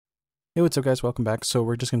Hey, what's up guys? Welcome back. So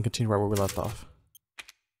we're just going to continue right where we left off.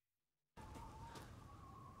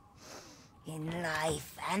 In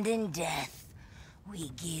life and in death, we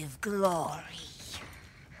give glory.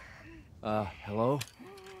 Hello?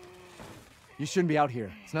 You shouldn't be out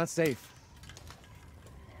here. It's not safe.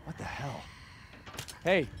 What the hell?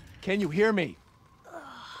 Hey, can you hear me?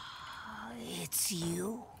 It's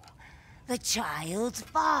you, the child's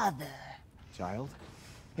father. Child?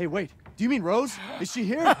 Hey, wait. Do you mean Rose? Is she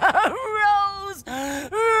here? Rose!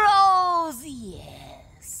 Rose,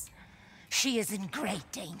 yes. She is in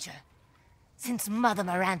great danger. Since Mother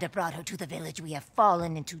Miranda brought her to the village, we have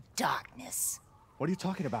fallen into darkness. What are you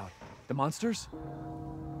talking about? The monsters?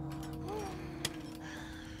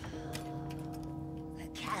 The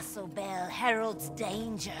castle bell heralds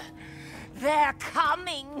danger. They're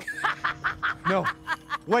coming! No.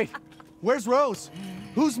 Wait. Where's Rose?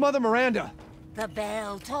 Who's Mother Miranda? The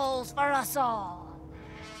bell tolls for us all.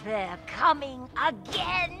 They're coming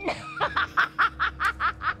again!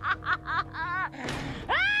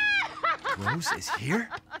 Rose is here?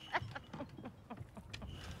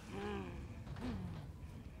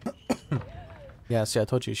 Yeah, see, I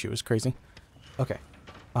told you she was crazy. Okay.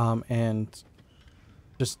 And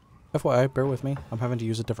just FYI, bear with me. I'm having to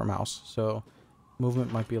use a different mouse, so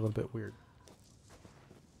movement might be a little bit weird.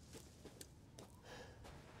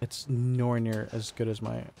 It's nowhere near as good as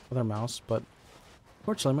my other mouse, but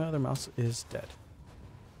fortunately my other mouse is dead.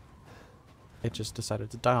 It just decided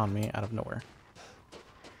to die on me out of nowhere.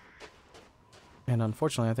 And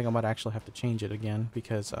unfortunately, I think I might actually have to change it again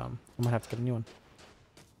because I might have to get a new one.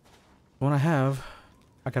 The one I have,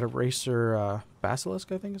 I got a Racer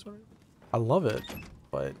Basilisk, I think is what it is. I love it,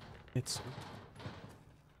 but it's...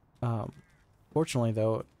 fortunately,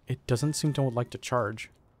 though, it doesn't seem to like to charge.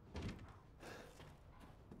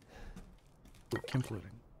 Camp looting.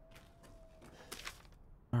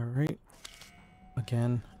 Alright.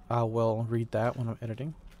 Again, I will read that when I'm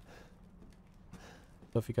editing.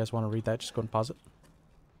 So if you guys want to read that, just go and pause it.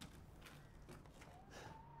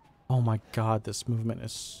 Oh my god, this movement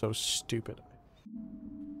is so stupid.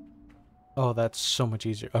 Oh, that's so much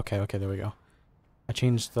easier. Okay, okay, there we go. I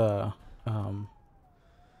changed the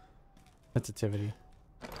sensitivity.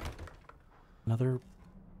 Another...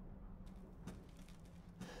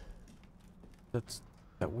 That's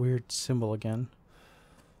that weird symbol again.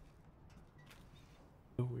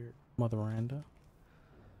 So weird. Mother Miranda.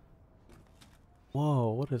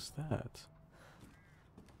 Whoa, what is that?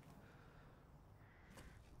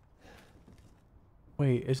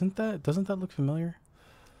 Wait, doesn't that look familiar?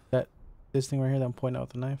 This thing right here that I'm pointing out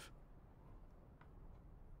with the knife?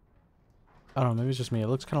 I don't know, maybe it's just me. It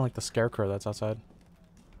looks kind of like the scarecrow that's outside.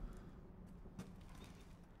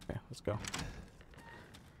 Okay, let's go.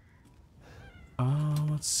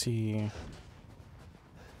 Let's see.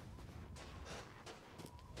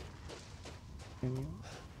 I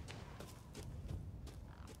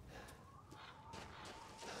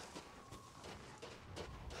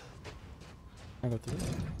go through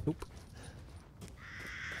this. Nope.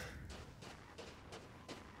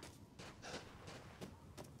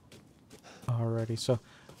 Alrighty, so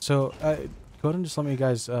go ahead and just let me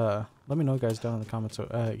know guys down in the comments.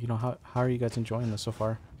 So you know, how are you guys enjoying this so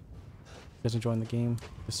far? You guys enjoying the game,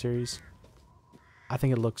 the series? I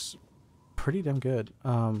think it looks pretty damn good.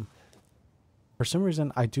 For some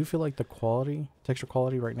reason, I do feel like the texture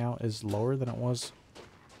quality right now is lower than it was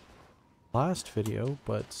last video,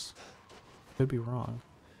 but could be wrong.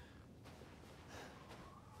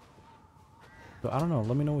 So I don't know.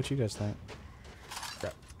 Let me know what you guys think.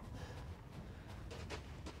 Crap.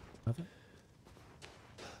 Nothing?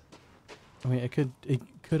 I mean, it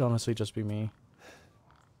could honestly just be me.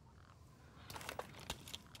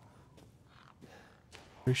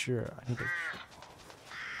 Pretty sure I need to...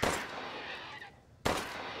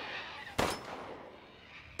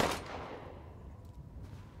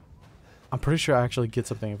 I'm pretty sure I actually get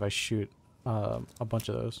something if I shoot a bunch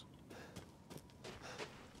of those.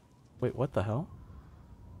 Wait, what the hell?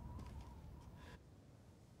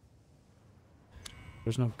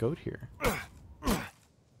 There's no goat here.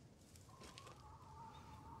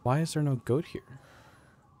 Why is there no goat here?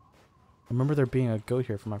 I remember there being a goat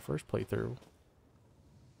here for my first playthrough.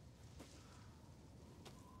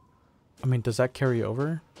 I mean, does that carry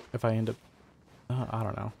over if I end up... I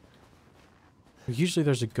don't know. Usually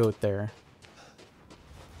there's a goat there.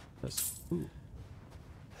 Ooh.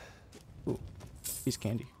 Ooh. Piece of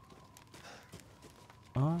candy.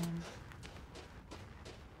 Herb.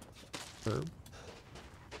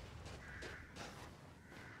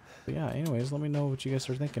 But yeah, anyways, let me know what you guys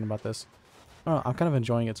are thinking about this. I don't know, I'm kind of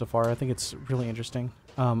enjoying it so far. I think it's really interesting.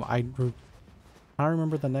 I kind of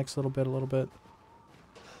remember the next little bit a little bit.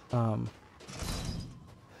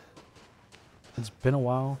 It's been a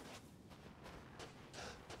while,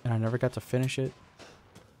 and I never got to finish it.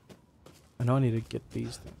 I know I need to get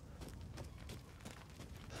these things.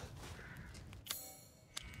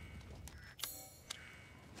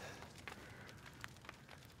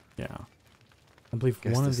 Yeah, I believe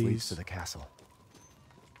Guess one of this these leads to the castle.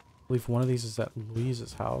 I believe one of these is at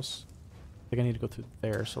Louise's house. I think I need to go through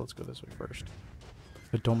there, so let's go this way first.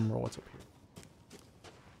 But don't remember what's up here.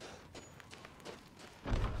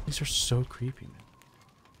 These are so creepy,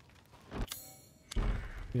 man.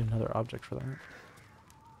 Need another object for that.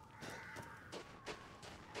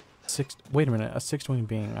 Wait a minute, a six-winged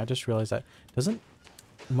being. I just realized that. Isn't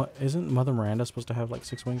Mother Miranda supposed to have like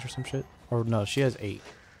 6 wings or some shit? Or no, she has 8.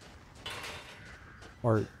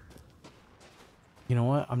 Or, you know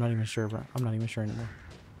what? I'm not even sure, bro. I'm not even sure anymore.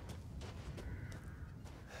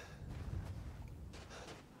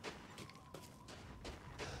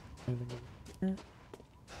 Anything over here?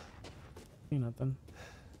 See nothing.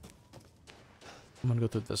 I'm gonna go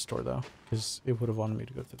through this door though, because it would have wanted me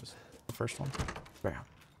to go through this, the first one. Bam.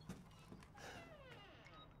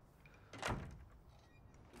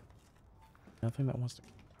 Nothing that wants to.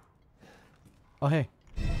 Oh hey,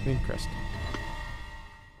 green crest.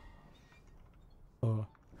 Oh,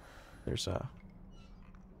 there's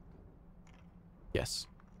yes.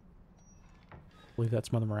 I believe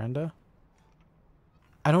that's Mother Miranda.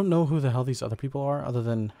 I don't know who the hell these other people are other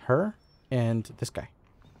than her and this guy.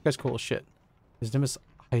 This guy's cool as shit. His name is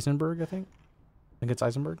Heisenberg, I think. I think it's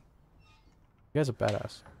Heisenberg. You guy's a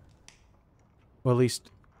badass. Well, at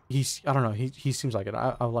least he's, I don't know, he seems like it.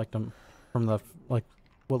 I liked him from the, like,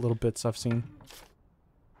 what little bits I've seen.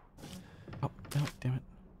 Oh, no, damn it.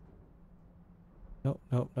 No,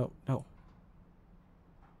 no, no, no.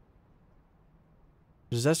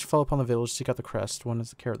 The disaster fell upon the village. Seek out the crest. One is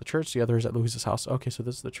the care of the church. The other is at Louise's house. Okay, so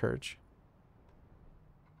this is the church.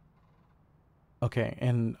 Okay,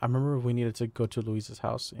 and I remember we needed to go to Louise's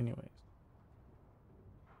house anyways.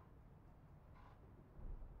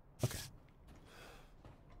 Okay.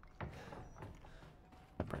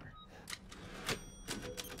 Typewriter.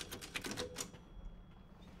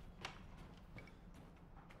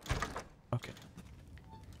 Okay.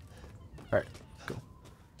 Alright, go.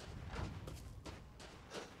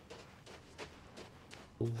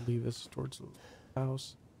 I believe this is towards the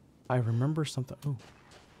house. I remember something. Oh.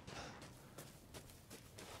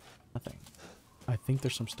 Nothing. I think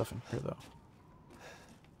there's some stuff in here though.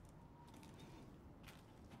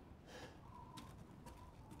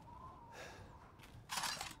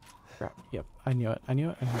 Crap. Yep. I knew it. I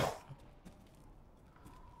knew it. I knew it.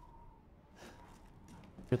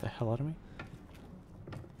 Get the hell out of me.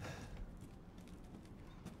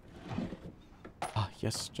 Ah,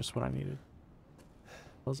 yes. Just what I needed.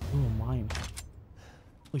 Ooh, mine.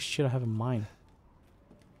 Holy shit, I have a mine.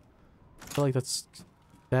 I feel like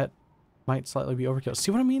that might slightly be overkill.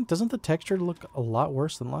 See what I mean? Doesn't the texture look a lot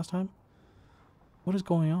worse than last time? What is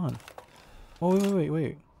going on? Oh,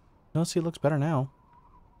 wait. No, see, it looks better now.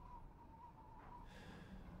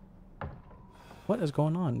 What is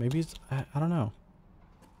going on? Maybe it's, I don't know.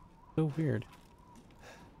 So weird.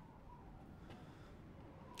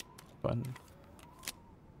 Button.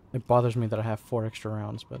 It bothers me that I have 4 extra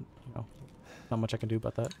rounds, but, you know, not much I can do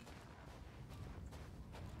about that.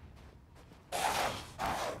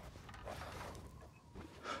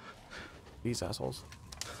 These assholes.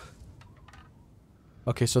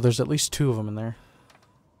 Okay, so there's at least 2 of them in there.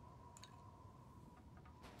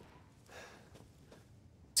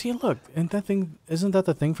 See, look, isn't that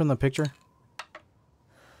the thing from the picture?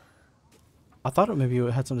 I thought maybe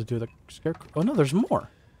it had something to do with the scarecrow. Oh no, there's more.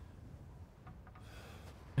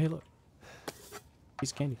 Hey, look. Piece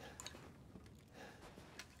of candy.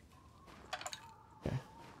 Okay.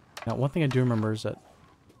 Now, one thing I do remember is that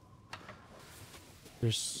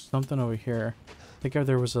there's something over here. I think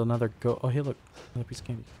there was another goat. Oh, hey, look. Another piece of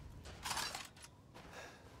candy. I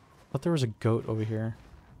thought there was a goat over here.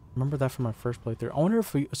 Remember that from my first playthrough. I wonder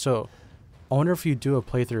if you do a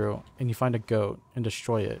playthrough and you find a goat and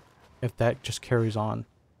destroy it, if that just carries on.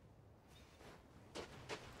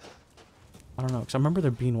 I don't know, because I remember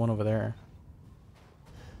there being one over there.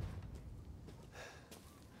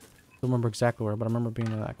 Don't remember exactly where, but I remember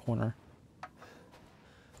being in that corner.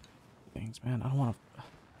 Things, man. I don't want to...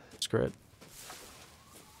 Screw it.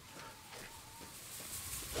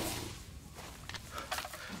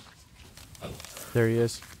 There he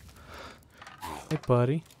is. Hey,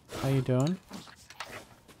 buddy. How you doing?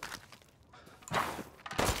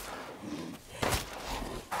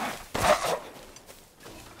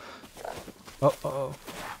 Oh.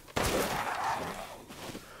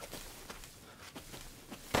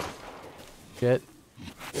 Shit.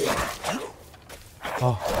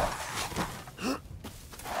 Oh.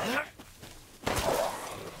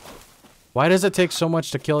 Why does it take so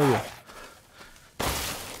much to kill you?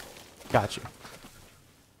 Got you.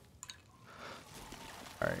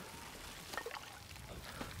 Alright.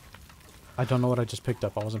 I don't know what I just picked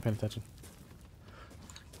up. I wasn't paying attention.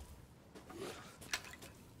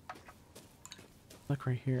 Look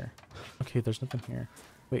right here. Okay, there's nothing here.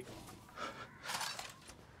 Wait.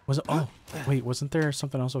 Was it? Oh, wait. Wasn't there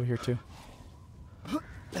something else over here too?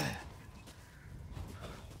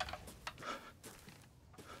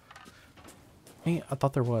 Hey, I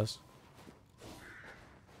thought there was.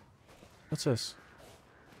 What's this?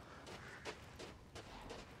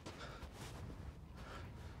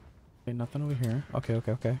 Okay, nothing over here. Okay,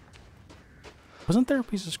 okay, okay. Wasn't there a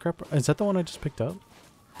piece of scrap? Is that the one I just picked up?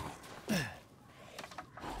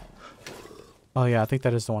 Oh yeah, I think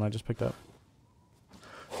that is the one I just picked up.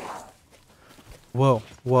 Whoa,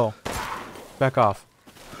 whoa. Back off.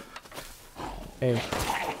 Hey,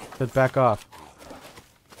 let's back off.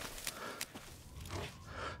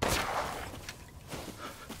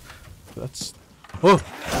 That's... Whoa!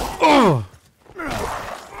 Oh!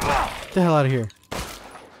 Get the hell out of here.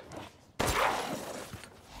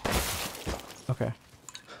 Okay.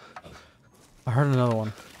 I heard another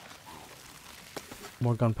one.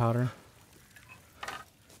 More gunpowder.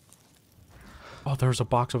 Oh, there's a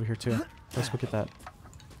box over here too. Let's go get that.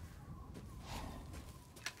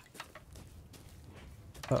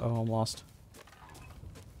 Uh-oh, I'm lost.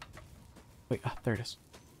 Wait, ah, there it is.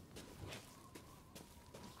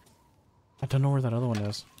 I don't know where that other one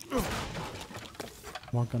is.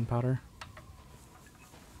 More gunpowder.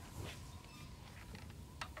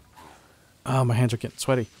 Oh, my hands are getting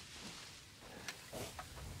sweaty.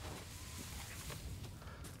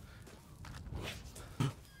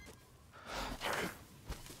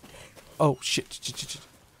 Oh, shit, shit, shit, shit.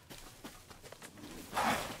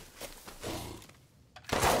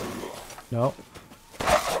 No.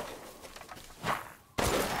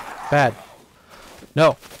 Bad.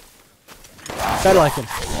 No. Bad liking.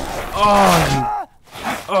 Oh,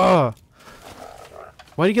 you.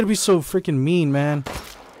 Why do you gotta be so freaking mean, man?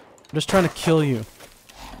 I'm just trying to kill you.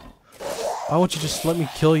 Why won't you just let me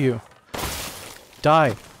kill you?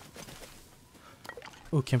 Die.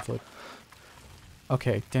 Ooh, Kim flip.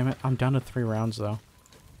 Okay, damn it. I'm down to 3 rounds, though.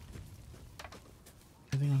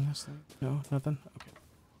 Anything on this thing? No, nothing? Okay.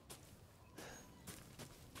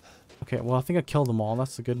 Okay, well, I think I killed them all.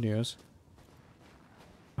 That's the good news.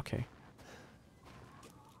 Okay.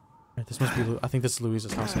 Alright, this must be... I think this is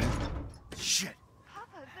Louise's house now. Shit.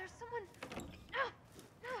 Papa, there's someone...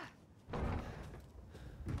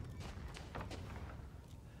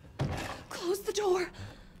 Close the door.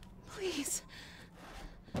 Please.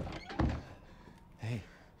 Hey,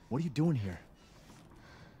 what are you doing here?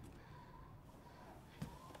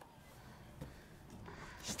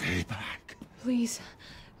 Stay back. Please,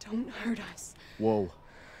 don't hurt us. Whoa.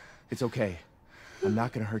 It's okay. I'm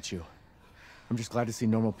not gonna hurt you. I'm just glad to see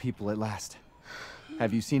normal people at last.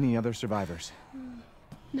 Have you seen any other survivors?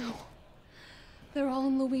 No. They're all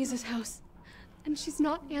in Louise's house. And she's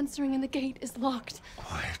not answering and the gate is locked.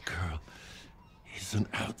 Quiet girl. He's an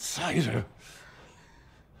outsider.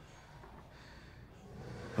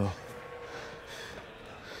 Oh.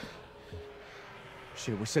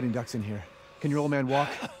 Shit, we're sitting ducks in here. Can your old man walk?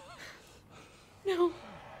 No.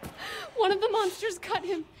 One of the monsters cut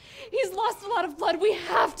him. He's lost a lot of blood. We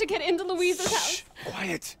have to get into Louise's house. Shh,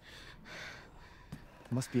 quiet.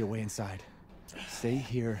 There must be a way inside. Stay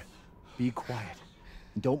here. Be quiet.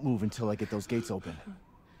 And don't move until I get those gates open.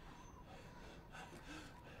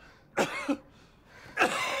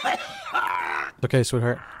 Okay,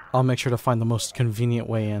 sweetheart. I'll make sure to find the most convenient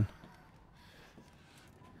way in.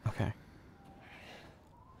 Okay.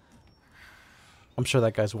 I'm sure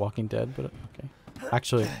that guy's walking dead, but okay.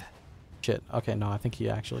 Actually, shit. Okay, no, I think he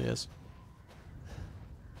actually is.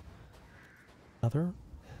 Another?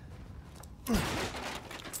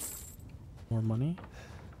 More money?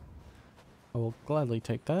 I will gladly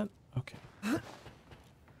take that. Okay.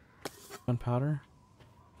 Gunpowder.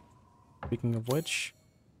 Speaking of which,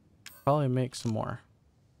 probably make some more.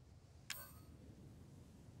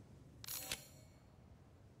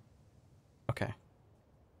 Okay.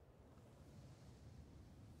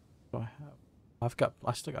 Do I have?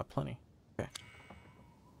 I still got plenty. Okay.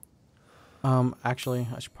 Actually,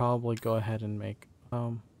 I should probably go ahead and make,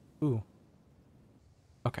 ooh.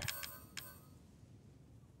 Okay.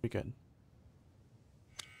 Be good.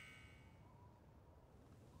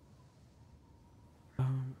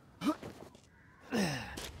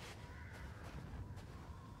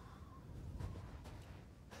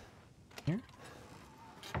 Here?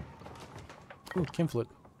 Ooh, chem fluid.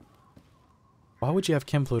 Why would you have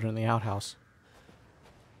chem fluid in the outhouse?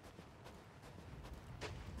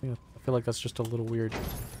 I feel like that's just a little weird.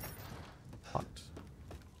 Locked.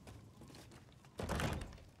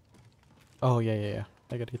 Oh, yeah.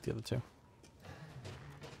 I gotta get the other two.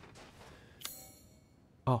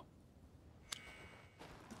 Oh.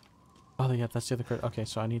 Oh, yeah, that's the other card. Okay,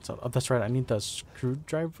 so I need some. Oh, that's right. I need the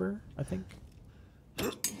screwdriver, I think.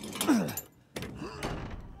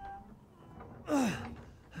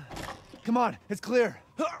 Come on, it's clear.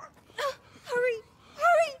 Hurry!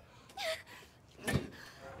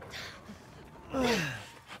 Hurry!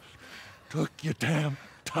 Took your damn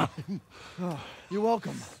time. Oh, you're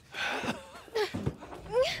welcome.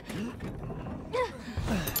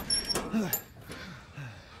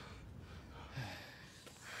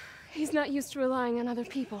 He's not used to relying on other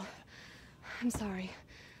people. I'm sorry.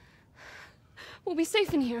 We'll be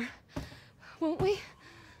safe in here, won't we?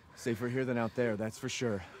 Safer here than out there, that's for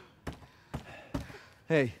sure.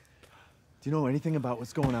 Hey, do you know anything about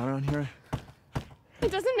what's going on around here?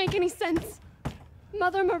 It doesn't make any sense.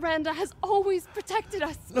 Mother Miranda has always protected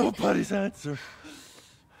us. Nobody's answer.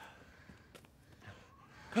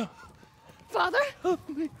 Father?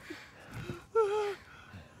 We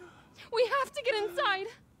have to get inside.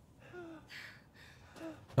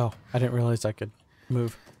 Oh, I didn't realize I could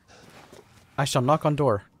move. I shall knock on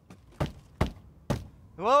door.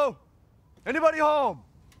 Hello? Anybody home?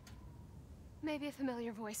 Maybe a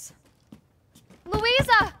familiar voice.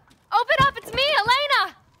 Louisa! Open up! It's me,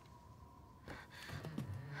 Elena!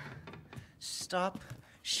 Stop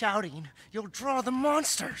shouting. You'll draw the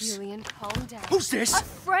monsters. Julian, calm down. Who's this? A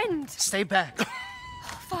friend! Stay back.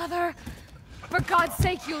 Father! For God's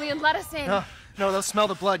sake, Julian, let us in. No, they'll smell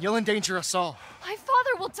the blood. You'll endanger us all. My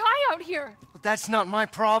father will die out here. But that's not my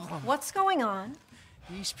problem. What's going on?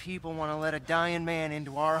 These people want to let a dying man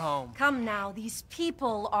into our home. Come now, these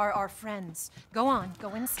people are our friends. Go on,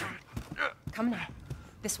 go inside. Come now,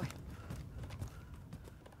 this way.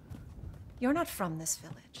 You're not from this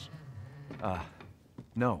village.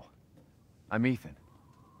 No. I'm Ethan.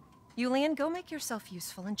 Julian, go make yourself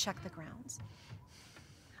useful and check the grounds.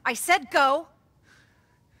 I said go!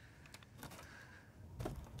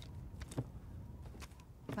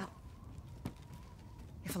 Well,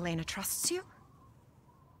 if Elena trusts you,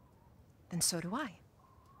 then so do I.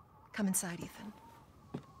 Come inside, Ethan.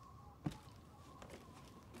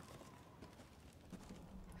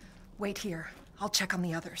 Wait here. I'll check on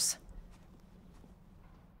the others.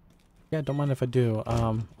 Yeah, don't mind if I do.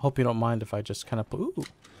 Hope you don't mind if I just kind of ooh.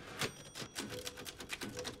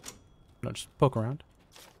 No, just poke around.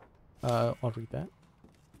 I'll read that.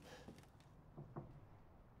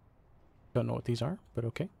 Don't know what these are, but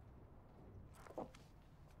okay.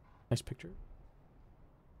 Nice picture.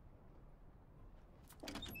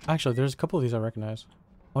 Actually, there's a couple of these I recognize. I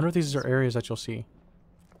wonder if these are areas that you'll see.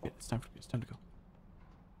 Yeah, it's time to go.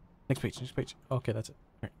 Next page. Okay, that's it.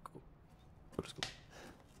 Alright, cool. Go to school.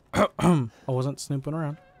 I wasn't snooping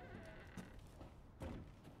around.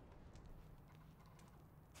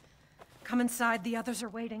 Come inside, the others are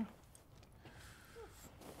waiting.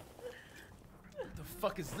 What the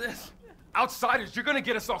fuck is this? Outsiders, you're gonna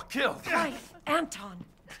get us all killed. Quiet, Anton.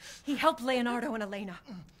 He helped Leonardo and Elena.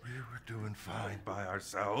 We were doing fine by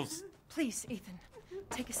ourselves. Please, Ethan,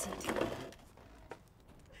 take a seat.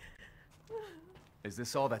 Is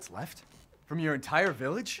this all that's left? From your entire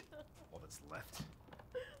village? All that's left?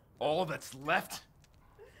 All that's left?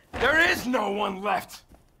 There is no one left!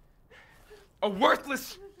 A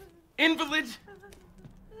worthless invalid,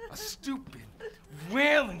 a stupid,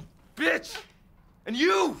 wailing bitch, and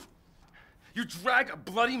you! You drag a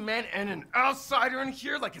bloody man and an outsider in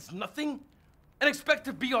here like it's nothing, and expect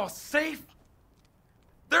to be all safe?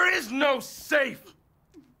 There is no safe!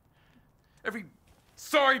 Every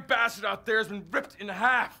sorry bastard out there has been ripped in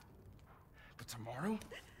half. But tomorrow?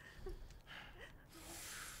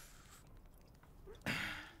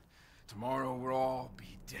 Tomorrow we'll all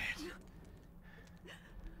be dead.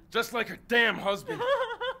 Just like her damn husband.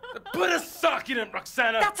 Put a sock in it,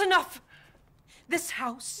 Roxana! That's enough! This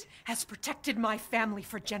house has protected my family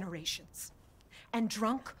for generations. And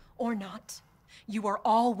drunk or not, you are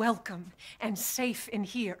all welcome and safe in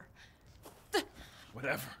here.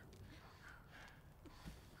 Whatever.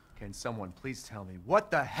 Can someone please tell me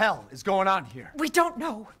what the hell is going on here? We don't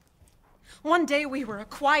know. One day we were a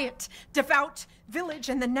quiet, devout village,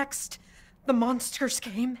 and the next, the monsters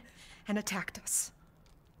came and attacked us.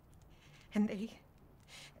 And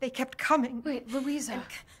they kept coming. Wait, Louisa.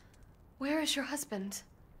 Where is your husband?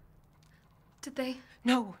 Did they?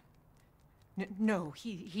 No. No,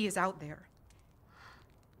 he is out there.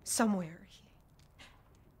 Somewhere.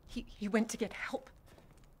 He went to get help.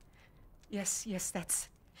 Yes, that's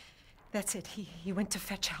it. He went to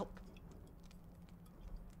fetch help.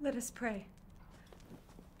 Let us pray.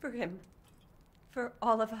 For him. For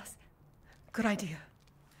all of us. Good idea.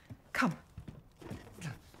 Come.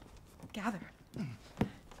 Gather.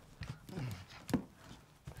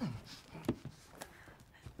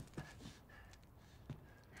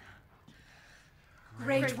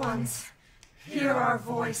 Great ones, hear our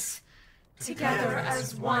voice. Together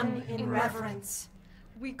as one in reverence,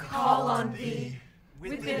 we call on thee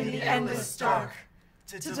within the endless dark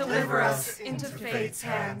to deliver us into fate's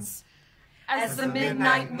hands. As the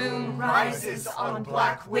midnight moon rises on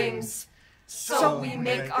black wings, so we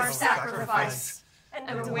make our sacrifice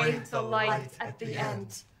and await the light at the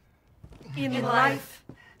end. In life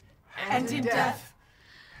and in death,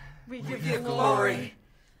 we give you glory,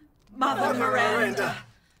 Mother Miranda.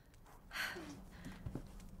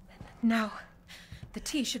 Now, the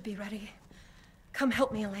tea should be ready. Come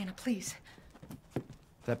help me, Elena, please.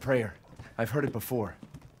 That prayer, I've heard it before.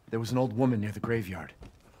 There was an old woman near the graveyard.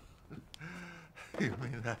 You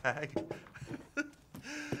mean the hag?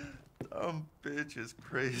 Dumb bitch is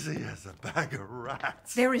crazy as a bag of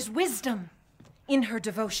rats. There is wisdom in her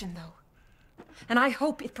devotion, though. And I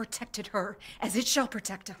hope it protected her as it shall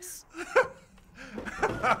protect us.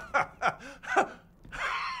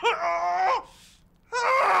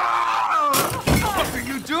 What are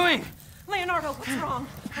you doing? Leonardo, what's wrong?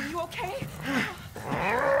 Are you okay?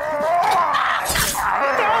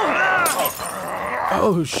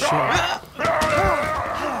 Oh shit.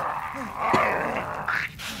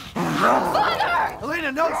 Father!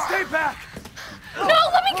 Elena, no, stay back! No,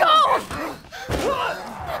 let me go!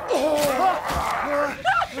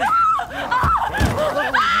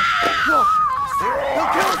 He'll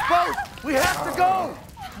kill us both! We have to go!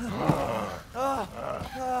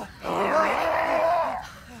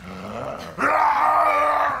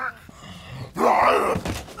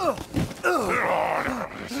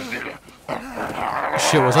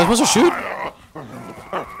 Shit, was I supposed to shoot?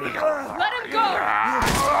 Let him go!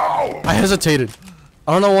 I hesitated.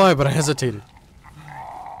 I don't know why, but I hesitated.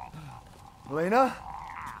 Elena?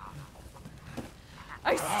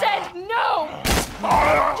 I said no!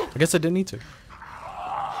 I guess I didn't need to.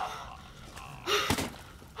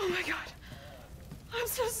 Oh my god. I'm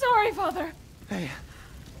so sorry, Father. Hey,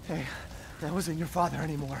 that wasn't your father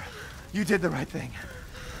anymore. You did the right thing.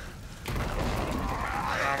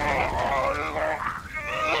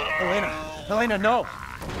 Elena, no!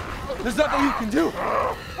 There's nothing you can do!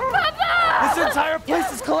 Papa! This entire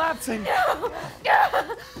place is collapsing!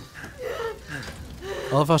 I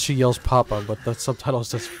love how she yells Papa, but the subtitle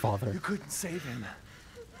says Father. You couldn't save him.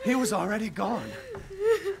 He was already gone.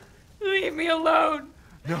 Leave me alone.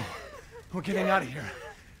 No, we're getting out of here.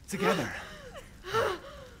 Together.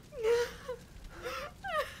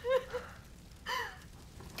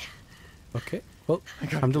 Okay, well, I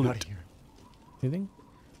gotta time to get out loot. of here. Anything?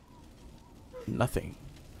 Nothing.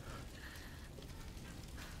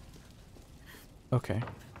 Okay.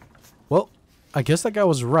 Well, I guess that guy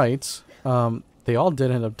was right. They all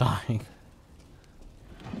did end up dying.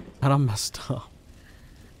 And I'm messed up.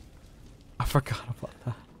 I forgot about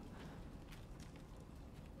that.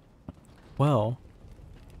 Well.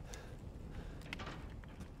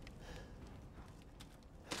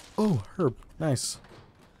 Oh, herb. Nice.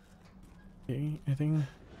 Okay, anything?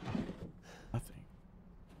 Nothing.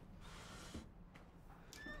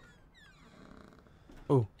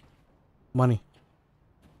 Oh. Money.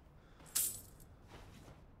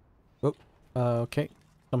 Oh. Okay.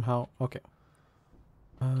 Somehow. Okay.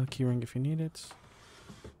 Keyring if you need it.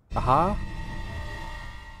 Aha.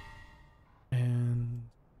 And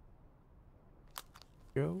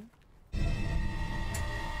go.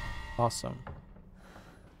 Awesome.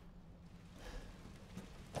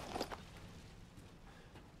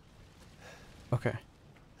 Okay.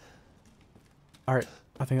 All right.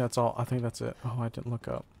 I think that's all. I think that's it. Oh, I didn't look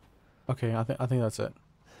up. Okay. I think that's it.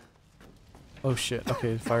 Oh shit.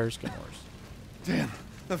 Okay. The fire's getting worse. Damn,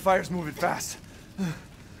 the fire's moving fast.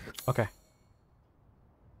 Okay.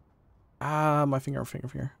 Ah, my finger.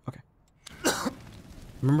 Okay.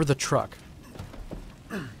 Remember the truck.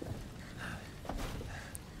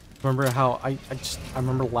 Remember how I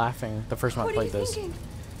remember laughing the first time I played this.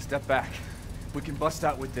 Step back. We can bust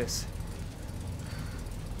out with this.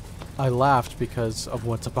 I laughed because of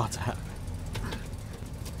what's about to happen.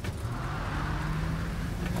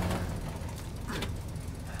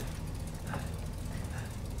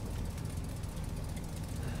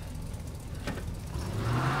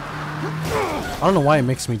 I don't know why it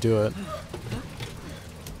makes me do it.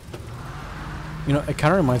 You know, it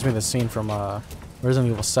kind of reminds me of the scene from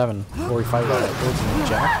Resident Evil 7, where we fight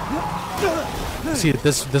Jack. See,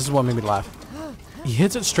 this is what made me laugh. He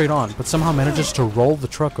hits it straight on, but somehow manages to roll the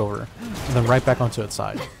truck over and then right back onto its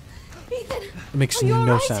side. Ethan, It makes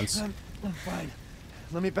no sense. I'm fine.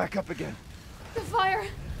 Let me back up again. the fire.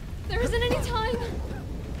 There isn't any time.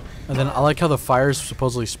 And then I like how the fire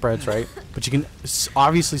supposedly spreads, right? But you can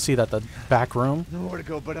obviously see that the back room Nowhere to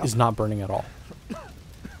go but up. is not burning at all.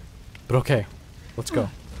 But okay, let's go.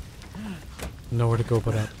 Nowhere to go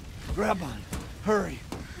but up. Grab on. Hurry.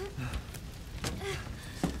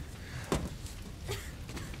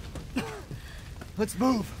 Let's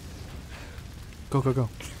move. Go, go, go.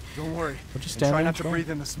 Don't worry. We'll just And stand try there not to and breathe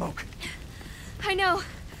in the smoke. I know.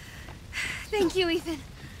 Thank you, Ethan.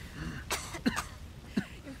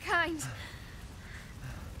 You're kind.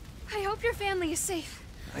 I hope your family is safe.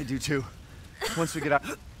 I do too. Once we get out.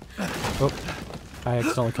 Oh, I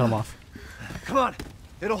accidentally cut him off. Come on.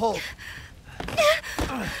 It'll hold.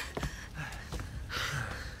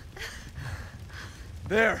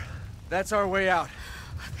 There. That's our way out.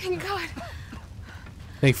 Thank God.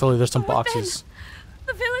 Thankfully, there's some But what then? boxes.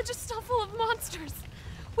 The village is still full of monsters.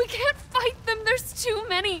 We can't fight them. There's too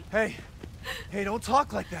many. Hey. Hey, don't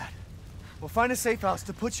talk like that. We'll find a safe house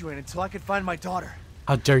to put you in until I can find my daughter.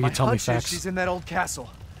 How dare you My tell me hunch is facts? she's in that old castle.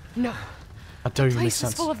 No. How dare you The make place is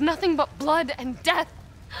sense? full of nothing but blood and death.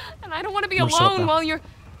 And I don't want to be We're so alone done. while you're...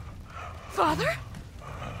 Father?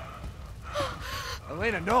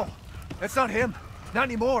 Elena, no. That's not him. Not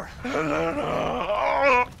anymore. He said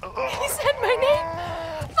my name.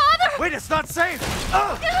 Father! Wait, it's not safe.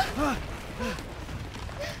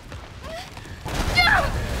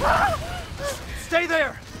 Stay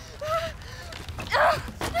there.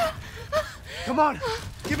 Come on.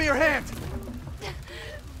 Give me your hand.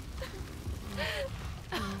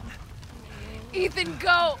 Ethan,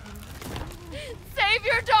 go. Save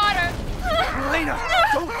your daughter. Elena,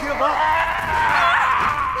 don't give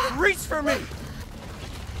up. Reach for me.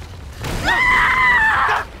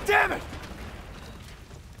 God damn it.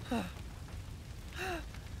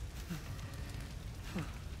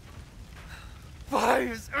 Why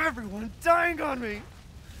is everyone dying on me?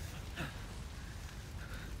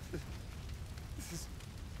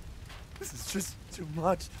 This is just too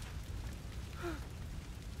much.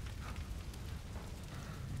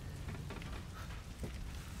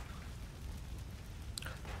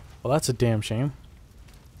 Well, that's a damn shame.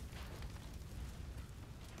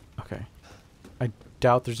 Okay. I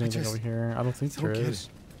doubt there's anything over here. I don't think there get is.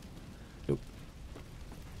 Nope.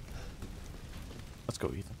 Let's go,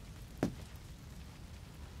 Ethan.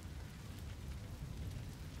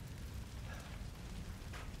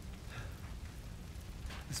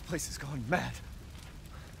 This place has gone mad.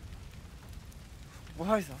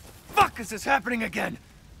 Why the fuck is this happening again?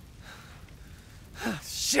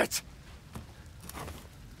 Shit!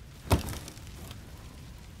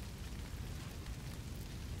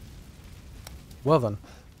 Well then.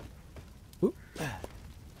 Oop.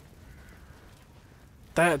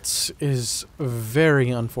 That is very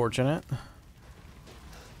unfortunate.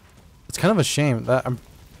 It's kind of a shame that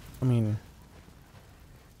I mean,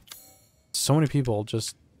 so many people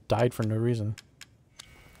just died for no reason.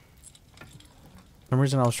 For some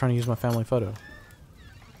reason I was trying to use my family photo.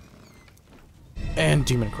 And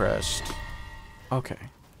Demon Crest. Okay.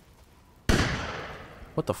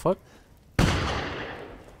 What the fuck?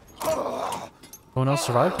 No one else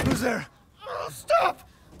survived? Who's there? Stop!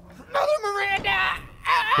 Mother Miranda!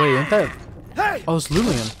 Wait, ain't that... Hey! Oh, it's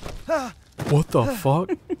Lillian. What the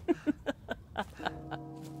fuck?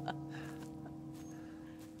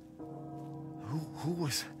 Who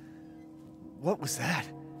was... What was that?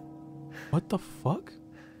 What the fuck?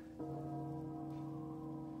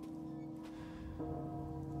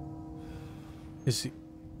 Is he...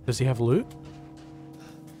 Does he have loot?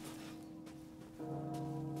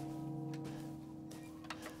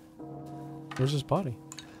 Where's his body?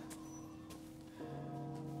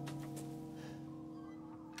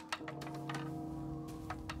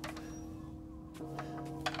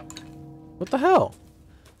 What the hell?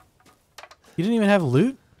 He didn't even have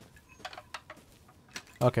loot?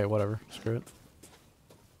 Okay, whatever. Screw it.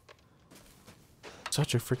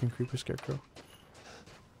 Such a freaking creepy scarecrow.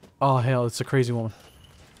 Oh hell, it's a crazy woman.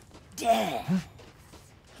 Death.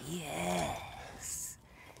 Yes.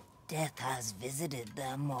 Death has visited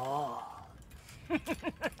them all.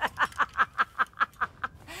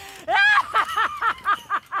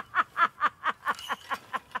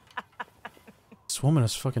 This woman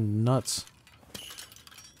is fucking nuts.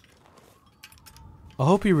 I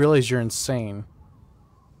hope you realize you're insane.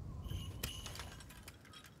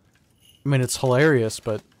 I mean, it's hilarious,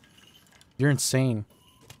 but you're insane.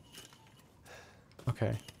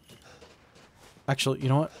 Okay. Actually, you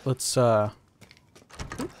know what? Let's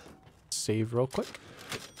save real quick.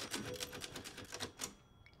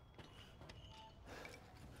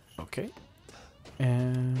 Okay.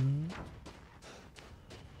 And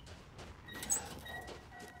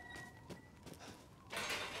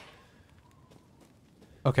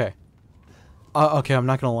okay. Okay, I'm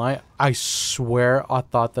not gonna lie. I swear I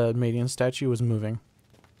thought the Median statue was moving.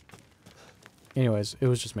 Anyways, it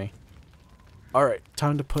was just me. Alright,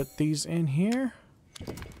 time to put these in here.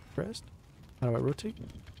 Rest. How do I rotate?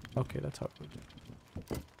 Okay, that's how it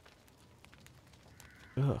rotates.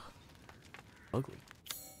 Ugh. Ugly.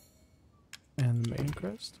 And the main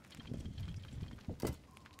crest.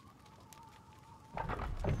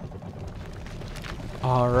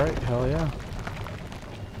 Alright, hell yeah.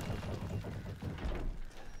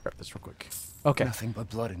 Grab this real quick. Okay. Nothing but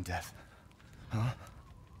blood and death. Huh?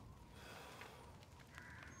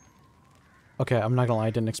 Okay, I'm not gonna lie,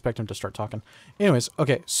 I didn't expect him to start talking. Anyways,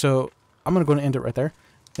 okay, so I'm gonna go and end it right there.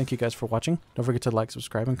 Thank you guys for watching. Don't forget to like,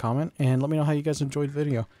 subscribe, and comment, and let me know how you guys enjoyed the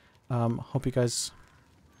video. Hope you guys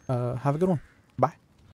have a good one.